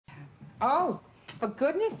Oh, for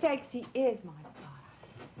goodness sakes, he is, my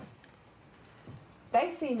God.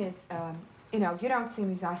 They see me as, you know, you don't see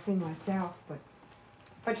me as I see myself,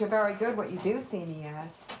 but you're very good what you do see me as.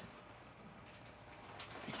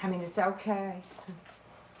 I mean, it's okay.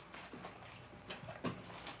 Are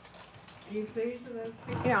you pleased with those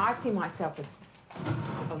pictures? You know, I see myself as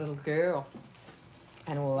a little girl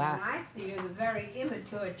and all that. And I see you as a very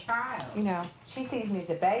immature child. You know, she sees me as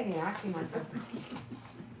a baby, and I see myself as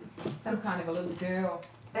some kind of a little girl.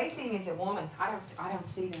 They see me as a woman. I don't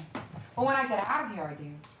see them. Well, when I get out of here, I do.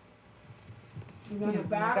 You're going to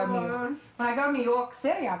battle on? When I go to New York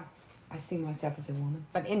City, I see myself as a woman.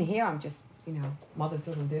 But in here, I'm just, you know, mother's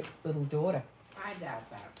little daughter. I doubt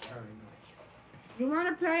that very much. You want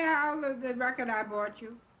to play out the record I bought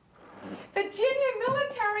you? Virginia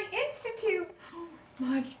Military Institute. Oh,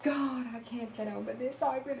 my God, I can't get over this.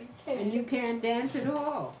 I really can't. And you can't dance at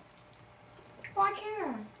all. Why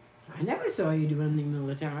can't I never saw you do anything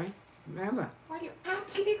military. Never. Why, you're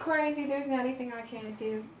absolutely crazy. There isn't anything I can't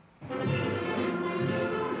do.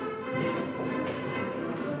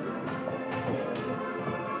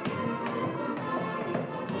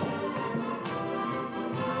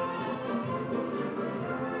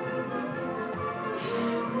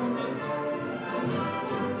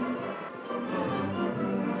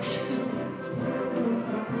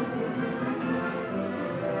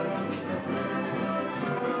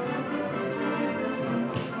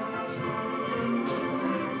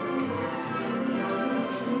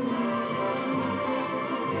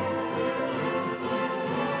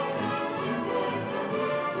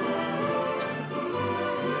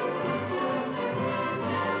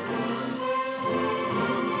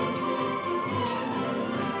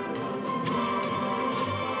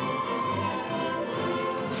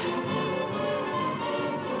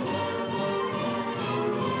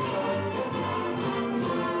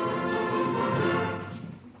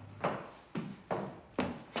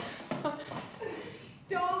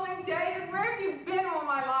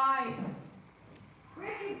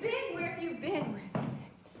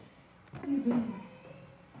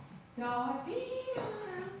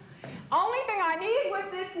 Only thing I needed was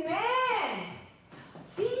this man.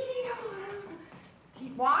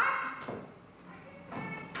 What?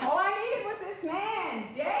 All I needed was this man,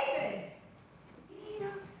 David.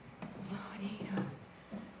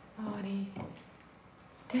 Lordy,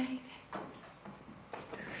 David.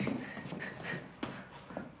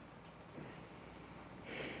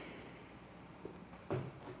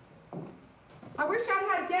 I wish I'd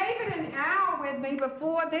had David and Al with me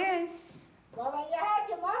before this. Well, then you had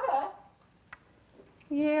your mother.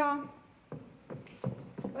 Yeah.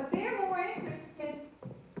 But they're more interested.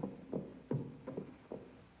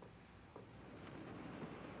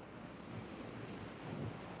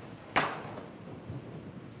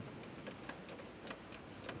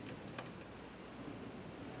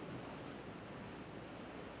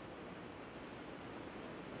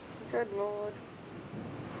 Good Lord.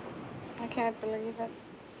 I can't believe it.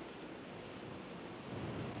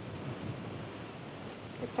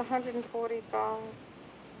 It's $140.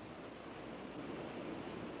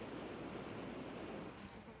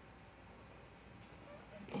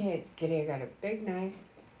 Here, Kitty, I got a big, nice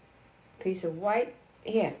piece of white.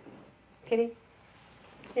 Here, Kitty.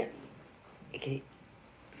 Here. Hey, Kitty.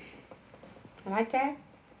 Like that?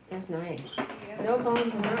 That's nice. No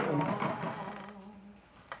bones in that one.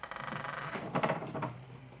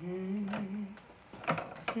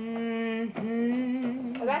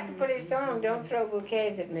 Well, that's a pretty song. Don't throw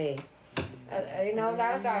bouquets at me. You know,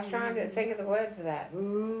 I was trying to think of the words of that.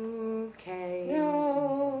 Bouquet.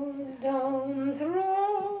 No, don't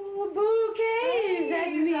throw bouquets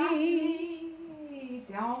at me.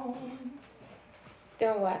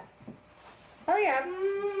 Don't what? Hurry up.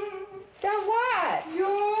 Don't what?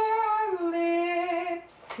 Your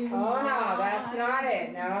lips. Oh, no, that's not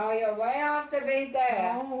it. No, you're way off the beat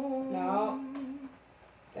there. No.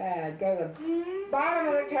 Dad, go to the bottom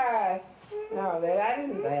of the class. No, that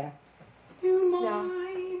isn't there.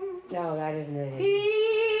 No, that isn't it.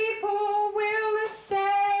 People will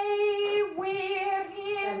say we're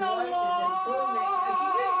in the law. You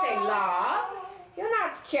didn't say love. You're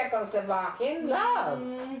not Czechoslovakian. Love.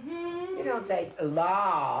 You don't say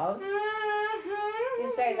love. You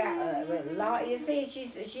say that with love. You see,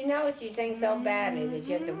 she knows she sings so badly that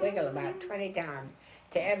she has to wiggle about 20 times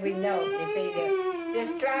to every note, you see, to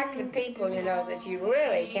distract the people, you know, that she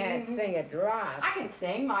really can't sing a drop. I can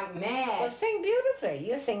sing like mad. Well, sing beautifully.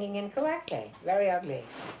 You're singing incorrectly. Very ugly.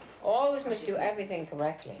 Always must do everything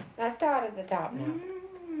correctly. Now start at the top now.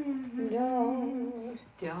 Don't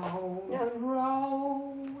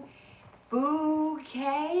throw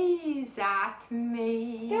bouquets gaze at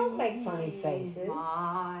me. Don't make funny faces.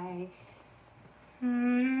 My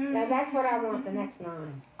Now that's what I want the next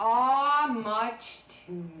line. much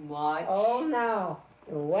too much. Oh no,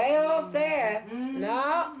 you're way off there.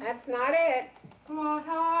 No, that's not it. What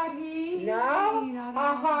are he? No,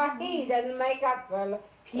 he doesn't make up for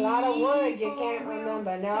a lot of words you can't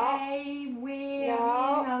remember. No.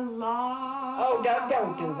 Oh,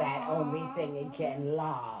 don't do that. Only thing it can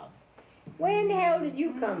love. Where in the hell did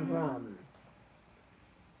you come from?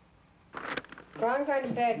 So I'm going to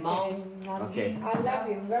bed. Okay. I love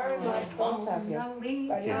you very much, both of you.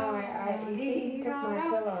 But now you see, you took my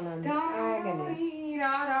pillow and I'm agony.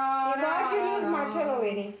 Why'd you lose my pillow,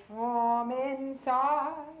 Edie? Warm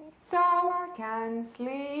inside, so I can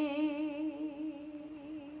sleep.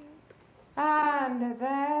 And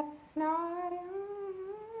that night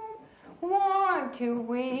I want to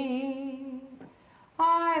weep.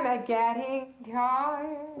 I'm a getting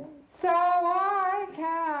tired, so I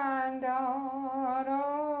can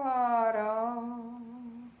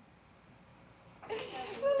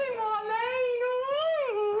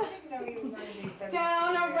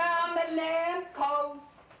down around the lamppost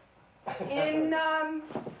in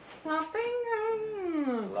something.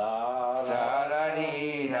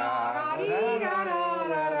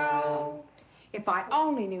 If I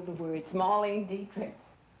only knew the words, Marlene Dietrich.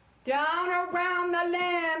 Down around the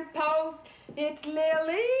lamppost, it's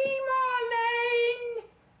Lily Marlene.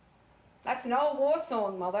 That's an old war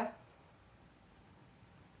song, Mother.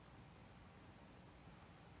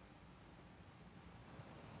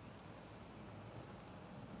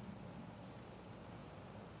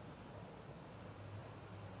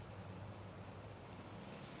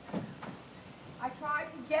 I tried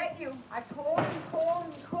to get you. I called and called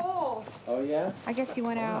and called. Oh, yeah? I guess you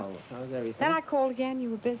went out. Wow. How's everything? Then I called again. You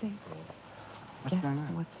were busy. What's Guess going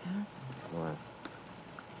on? what's happened? What?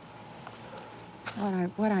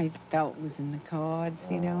 What I felt was in the cards,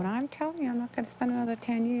 you know, and I'm telling you, I'm not going to spend another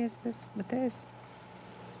 10 years with this.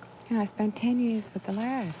 You know, I spent 10 years with the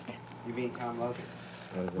last. You mean Tom Logan?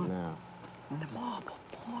 What is it now? The marble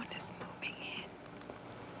fawn is moving in.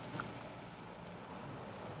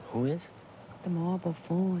 Who is? The marble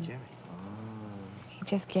fawn. Jimmy. He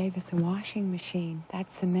just gave us a washing machine.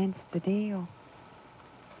 That cements the deal.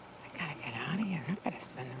 I gotta get out of here. I'm not gonna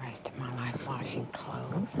spend the rest of my life washing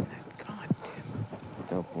clothes and that goddamn.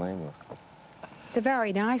 Don't blame her. It's a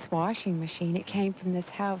very nice washing machine. It came from this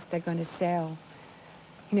house they're going to sell.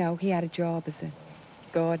 You know, he had a job as a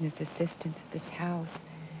gardener's assistant at this house,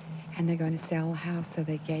 and they're going to sell the house, so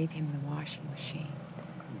they gave him the washing machine.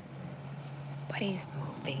 But he's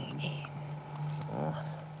moving in.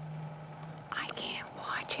 I can't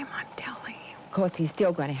watch him, I'm telling you. Of course, he's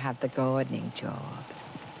still going to have the gardening job,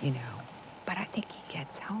 you know. But I think he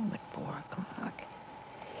gets home at 4 o'clock.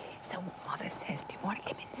 So Mother says, do you want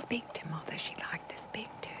to come in and speak to Mother? She'd like to speak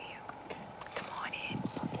to you. Come on in.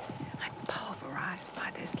 I'm pulverized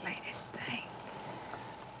by this latest thing.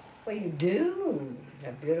 Well, you do.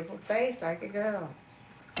 A beautiful face, like a girl.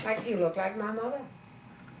 Like you look like my mother.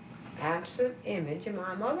 Absolute image of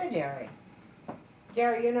my mother, Jerry.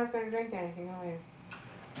 Jerry, you're not going to drink anything, are you?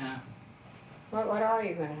 Yeah. What are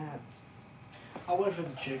you going to have? I'll wait for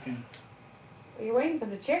the chicken. You're waiting for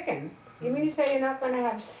the chicken? You mean to say you're not going to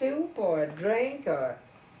have soup or a drink or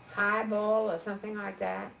highball or something like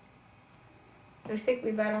that? I think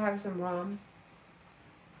we better have some rum.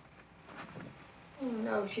 Oh,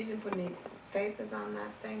 no, she didn't put any papers on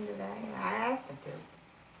that thing today. I asked her to.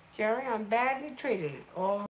 Jerry, I'm badly treated all